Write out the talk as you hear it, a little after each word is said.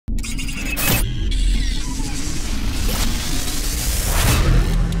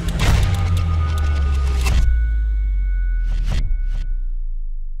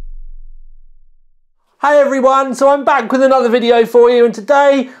Hey everyone, so I'm back with another video for you, and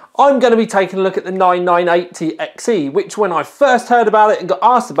today I'm going to be taking a look at the 9980 XE, which when I first heard about it and got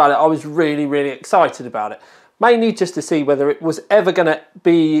asked about it, I was really excited about it. Mainly just to see whether it was ever going to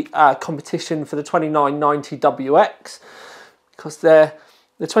be a competition for the 2990 WX, because the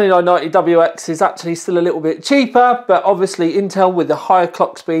 2990 WX is actually still a little bit cheaper, but obviously Intel with the higher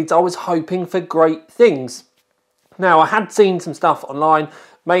clock speeds, I was hoping for great things. Now, I had seen some stuff online,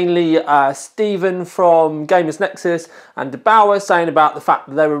 mainly Stephen from Gamers Nexus and DeBauer saying about the fact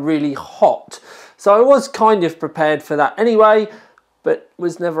that they were really hot. So I was kind of prepared for that anyway, but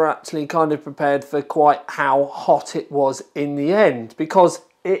was never actually kind of prepared for quite how hot it was in the end, because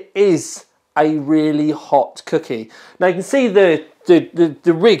it is a really hot cookie. Now you can see the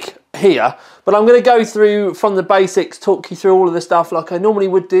rig here, but I'm going to go through from the basics, talk you through all of the stuff like I normally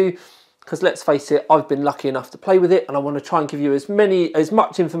would do, because let's face it, I've been lucky enough to play with it and I want to try and give you as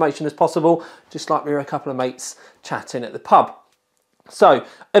much information as possible, just like we were a couple of mates chatting at the pub. So,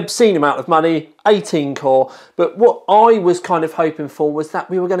 obscene amount of money, 18 core, but what I was kind of hoping for was that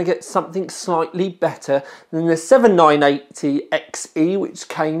we were going to get something slightly better than the 7980 XE, which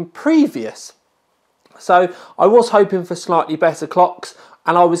came previous. So, I was hoping for slightly better clocks,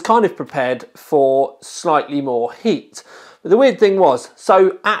 and I was kind of prepared for slightly more heat. But the weird thing was,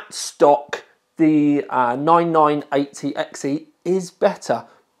 so at stock, the 9980 XE is better,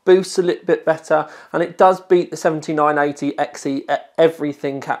 boosts a little bit better, and it does beat the 7980 XE at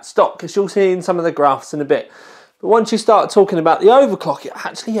everything at stock, as you'll see in some of the graphs in a bit. But once you start talking about the overclock, it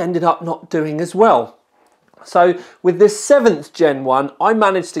actually ended up not doing as well. So with this 7th gen one, I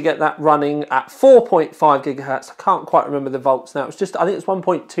managed to get that running at 4.5 gigahertz. I can't quite remember the volts now. It's just, I think it's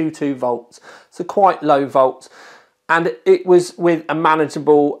 1.22 volts, so quite low volts. And it was with a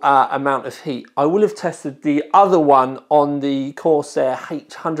manageable amount of heat. I will have tested the other one on the Corsair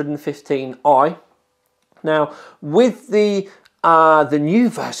H115i. Now, with the new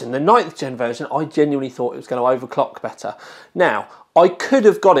version, the 9th gen version, I genuinely thought it was going to overclock better. Now, I could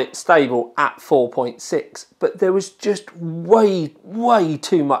have got it stable at 4.6, but there was just way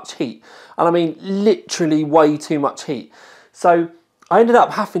too much heat. And I mean, literally way too much heat. So I ended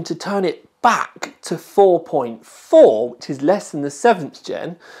up having to turn it back to 4.4, which is less than the 7th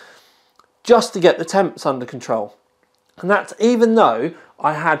gen, just to get the temps under control. And that's even though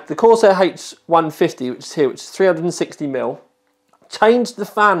I had the Corsair H150, which is here, which is 360mm, changed the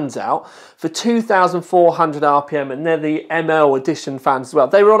fans out for 2,400 RPM, and they're the ML edition fans as well.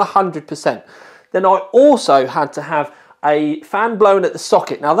 They were on 100%. Then I also had to have a fan blown at the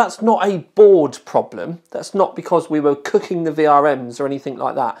socket. Now that's not a board problem. That's not because we were cooking the VRMs or anything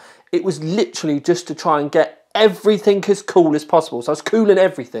like that. It was literally just to try and get everything as cool as possible. So I was cooling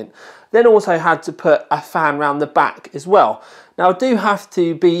everything. Then also had to put a fan round the back as well. Now I do have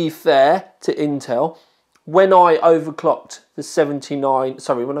to be fair to Intel. When I overclocked the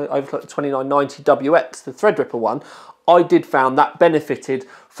 2990 WX, the Threadripper one, I did found that benefited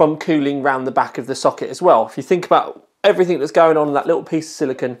from cooling round the back of the socket as well. If you think about everything that's going on in that little piece of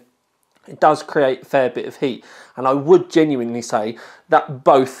silicon, it does create a fair bit of heat. And I would genuinely say that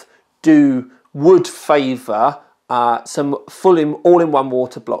both would favour some all-in-one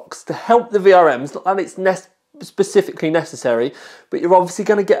water blocks to help the VRMs. Not that it's specifically necessary, but you're obviously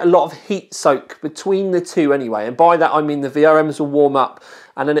going to get a lot of heat soak between the two anyway. And by that I mean the VRMs will warm up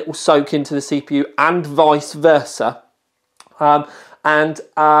and then it will soak into the CPU and vice versa.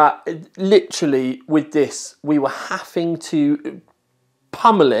 Literally with this, we were having to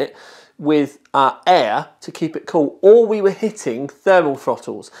pummel it with air to keep it cool, or we were hitting thermal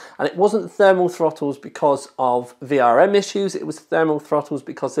throttles. And it wasn't thermal throttles because of VRM issues, it was thermal throttles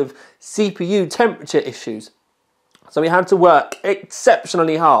because of CPU temperature issues. So we had to work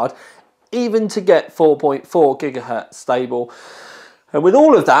exceptionally hard even to get 4.4 gigahertz stable. And with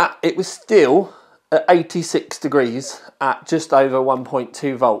all of that, it was still at 86 degrees at just over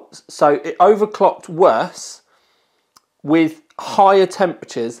 1.2 volts. So it overclocked worse with higher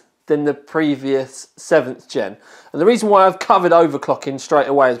temperatures than the previous 7th gen. And the reason why I've covered overclocking straight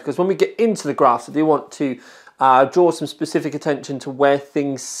away is because when we get into the graphs, I do want to draw some specific attention to where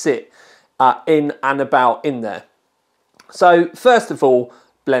things sit in and about in there. So first of all,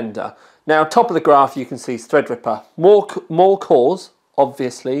 Blender. Now top of the graph you can see Threadripper. More cores,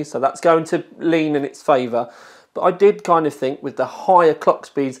 obviously, so that's going to lean in its favour. But I did kind of think with the higher clock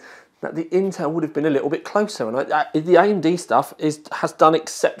speeds that the Intel would have been a little bit closer. And the AMD stuff has done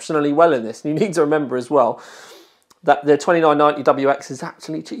exceptionally well in this. And you need to remember as well that the 2990 WX is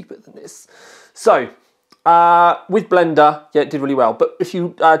actually cheaper than this. So with Blender, yeah, it did really well. But if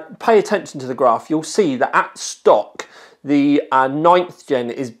you pay attention to the graph, you'll see that at stock, the 9th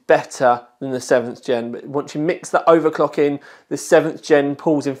gen is better than the 7th gen, but once you mix that overclock in, the 7th gen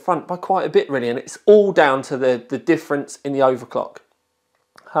pulls in front by quite a bit really, and it's all down to the difference in the overclock.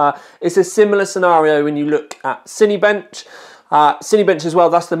 It's a similar scenario when you look at Cinebench. Cinebench as well,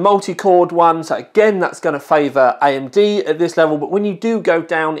 that's the multi-core one, so again that's going to favour AMD at this level, but when you do go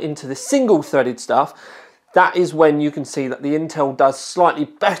down into the single-threaded stuff, that is when you can see that the Intel does slightly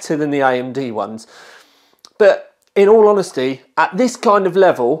better than the AMD ones. But in all honesty, at this kind of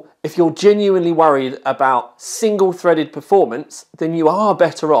level, if you're genuinely worried about single-threaded performance, then you are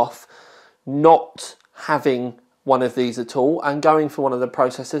better off not having one of these at all and going for one of the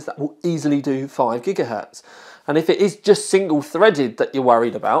processors that will easily do 5 GHz. And if it is just single-threaded that you're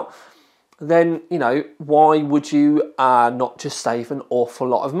worried about, then, you know, why would you not just save an awful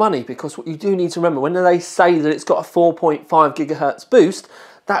lot of money? Because what you do need to remember, when they say that it's got a 4.5 GHz boost,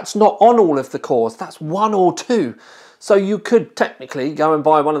 that's not on all of the cores, that's 1 or 2. So you could technically go and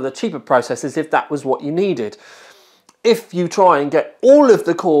buy one of the cheaper processors if that was what you needed. If you try and get all of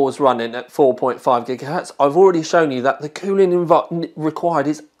the cores running at 4.5 GHz, I've already shown you that the cooling required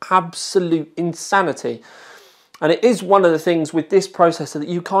is absolute insanity. And it is one of the things with this processor that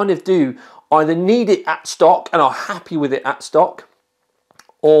you kind of do either need it at stock and are happy with it at stock,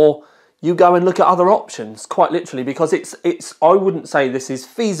 or you go and look at other options, quite literally, because I wouldn't say this is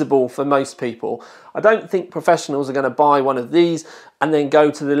feasible for most people. I don't think professionals are going to buy one of these and then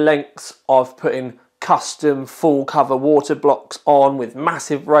go to the lengths of putting custom full cover water blocks on with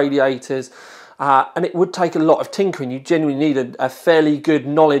massive radiators. And it would take a lot of tinkering. You genuinely need a fairly good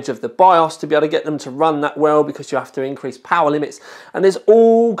knowledge of the BIOS to be able to get them to run that well, because you have to increase power limits. And there's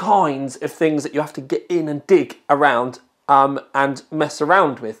all kinds of things that you have to get in and dig around and mess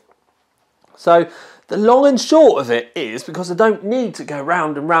around with. So the long and short of it is, because I don't need to go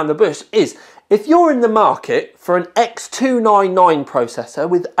round and round the bush, is if you're in the market for an X299 processor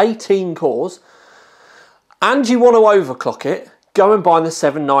with 18 cores and you want to overclock it, go and buy the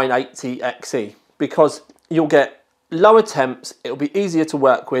 7980XE, because you'll get lower temps, it'll be easier to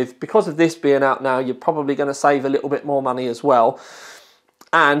work with. Because of this being out now, you're probably going to save a little bit more money as well.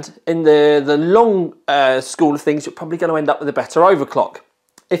 And in the long school of things, you're probably going to end up with a better overclock.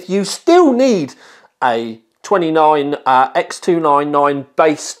 If you still need a X299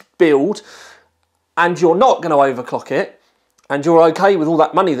 based build and you're not going to overclock it, and you're okay with all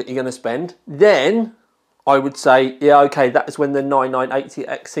that money that you're going to spend, then I would say, yeah, okay, that is when the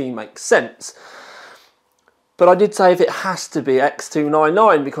 9980XE makes sense. But I did say if it has to be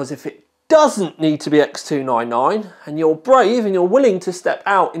X299, because if it doesn't need to be X299 and you're brave and you're willing to step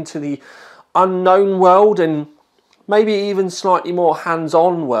out into the unknown world and maybe even slightly more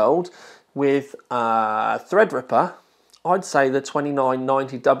hands-on world with Threadripper, I'd say the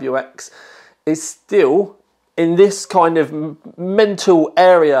 2990WX is still, in this kind of mental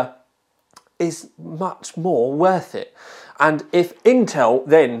area, is much more worth it. And if Intel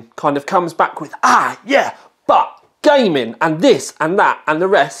then kind of comes back with, yeah, but gaming and this and that and the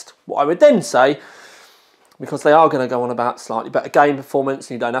rest, what I would then say, because they are going to go on about slightly better game performance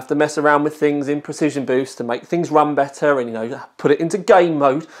and you don't have to mess around with things in Precision Boost to make things run better and, you know, put it into game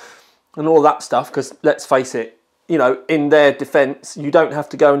mode and all that stuff, because let's face it, you know, in their defense, you don't have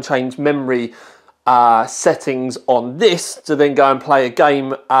to go and change memory settings on this to then go and play a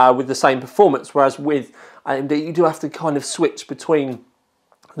game with the same performance, whereas with AMD you do have to kind of switch between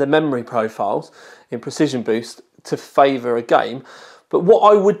the memory profiles in Precision Boost to favour a game. But what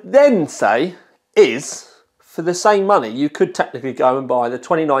I would then say is, for the same money, you could technically go and buy the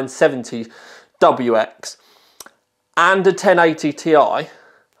 2970WX and a 1080 Ti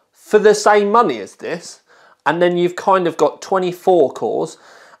for the same money as this, and then you've kind of got 24 cores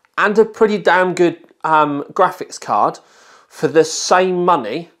and a pretty damn good graphics card for the same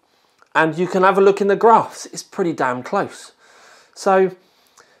money, and you can have a look in the graphs. It's pretty damn close. So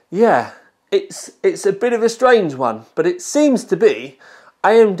yeah, it's a bit of a strange one, but it seems to be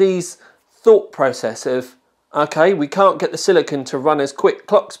AMD's thought process of, okay, we can't get the silicon to run as quick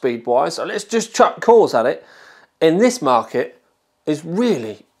clock speed wise, so let's just chuck cores at it, in this market is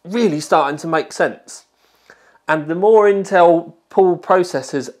really, really starting to make sense. And the more Intel pull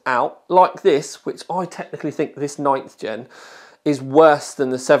processors out like this, which I technically think this 9th gen is worse than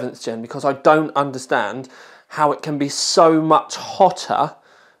the 7th gen, because I don't understand how it can be so much hotter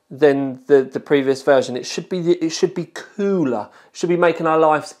than the previous version. It should be cooler. It should be making our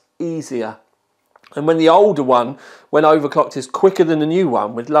lives easier. And when the older one, when overclocked, is quicker than the new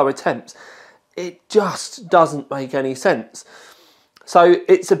one with lower temps, it just doesn't make any sense. So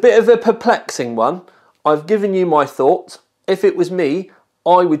it's a bit of a perplexing one. I've given you my thoughts. If it was me,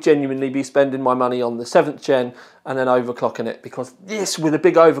 I would genuinely be spending my money on the 7th gen and then overclocking it, because this, with a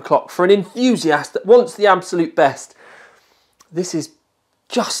big overclock, for an enthusiast that wants the absolute best, this is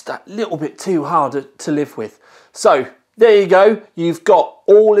just that little bit too hard to live with. So there you go, you've got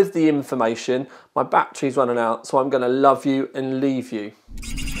all of the information. My battery's running out, so I'm going to love you and leave you.